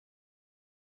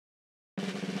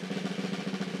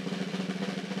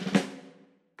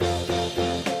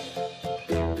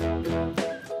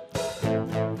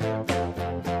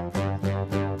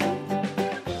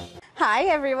Hi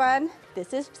everyone,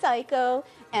 this is Psycho,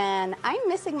 and I'm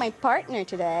missing my partner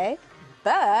today,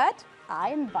 but I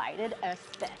invited a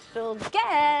special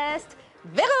guest,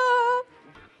 Véro!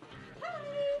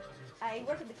 Hi! I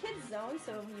work at the kids zone,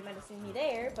 so you might have seen me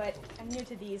there, but I'm new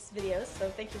to these videos, so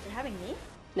thank you for having me.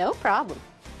 No problem.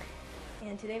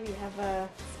 And today we have a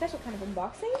special kind of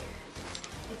unboxing.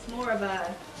 It's more of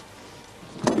a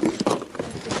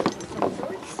some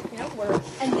sorts. You know, we're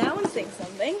announcing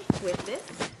something with this.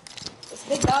 It's a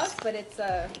big box, but it's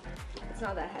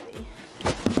not that heavy.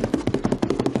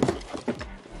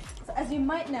 So as you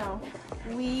might know,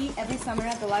 we every summer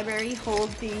at the library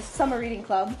hold the summer reading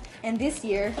club, and this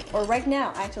year, or right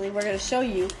now actually, we're going to show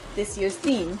you this year's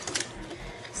theme.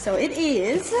 So it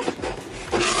is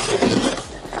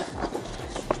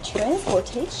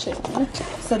transportation.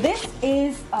 So this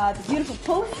is the beautiful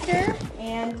poster,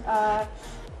 and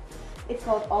it's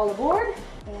called All Aboard,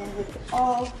 and with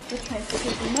all the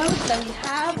transportation modes that we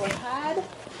have or had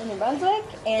in New Brunswick.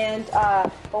 And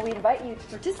well, we invite you to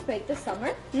participate this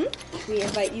summer. We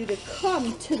invite you to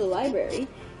come to the library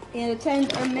and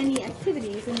attend our many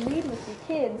activities and read with your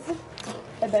kids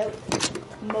about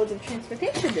modes of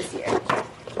transportation this year.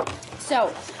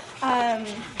 So, I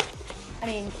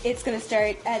mean, it's going to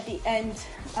start at the end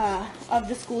of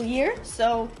the school year,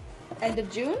 so end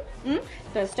of June. It's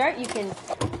going to start. You can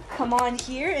come on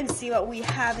here and see what we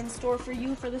have in store for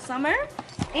you for the summer.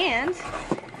 And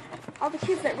all the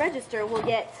kids that register will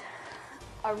get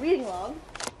a reading log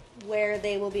where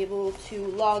they will be able to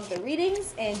log their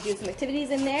readings and do some activities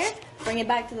in there. Bring it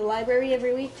back to the library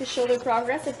every week to show their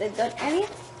progress if they've done any.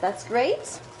 That's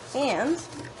great. And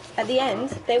at the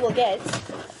end, they will get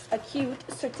a cute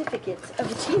certificate of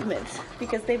achievement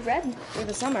because they've read through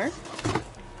the summer.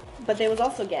 But they will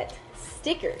also get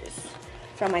stickers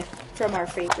from our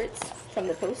favorites from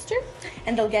the poster,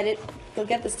 and they'll get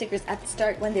the stickers at the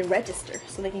start when they register,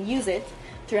 so they can use it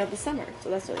throughout the summer.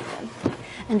 So that's really fun.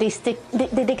 And they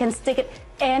can stick it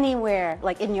anywhere,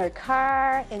 like in your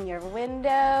car, in your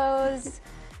windows.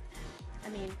 I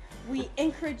mean, we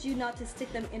encourage you not to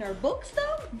stick them in our books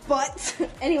though, but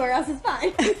anywhere else is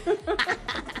fine.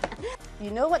 You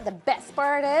know what the best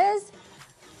part is?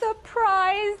 The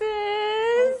prizes!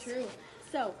 Oh, true.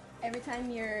 So, every time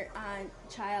your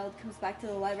child comes back to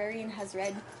the library and has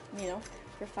read, you know,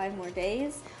 for 5 more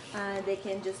days, they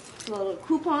can just fill a little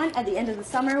coupon. At the end of the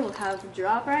summer, we'll have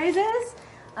draw prizes.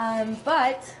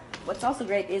 But what's also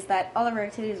great is that all of our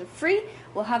activities are free.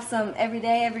 We'll have some every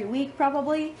day, every week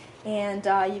probably, and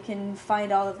you can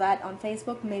find all of that on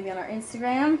Facebook, maybe on our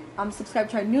Instagram. Subscribe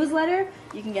to our newsletter.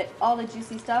 You can get all the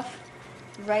juicy stuff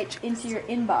right into your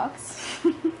inbox.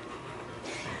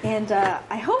 And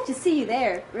I hope to see you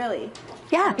there, really.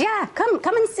 Yeah,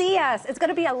 come and see us. It's going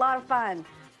to be a lot of fun.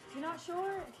 If you're not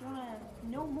sure, if you want to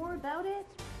know more about it,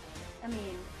 I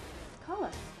mean, call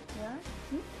us. Yeah?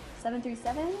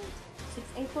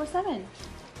 737-6847.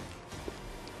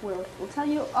 We'll tell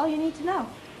you all you need to know.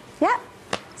 Yeah.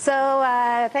 So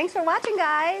thanks for watching,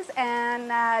 guys, and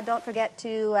don't forget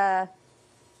to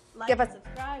Like give us and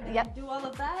subscribe and Yep. do all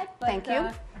of that. But, Thank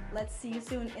you. Let's see you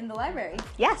soon in the library.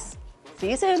 Yes.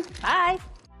 See you soon. Bye.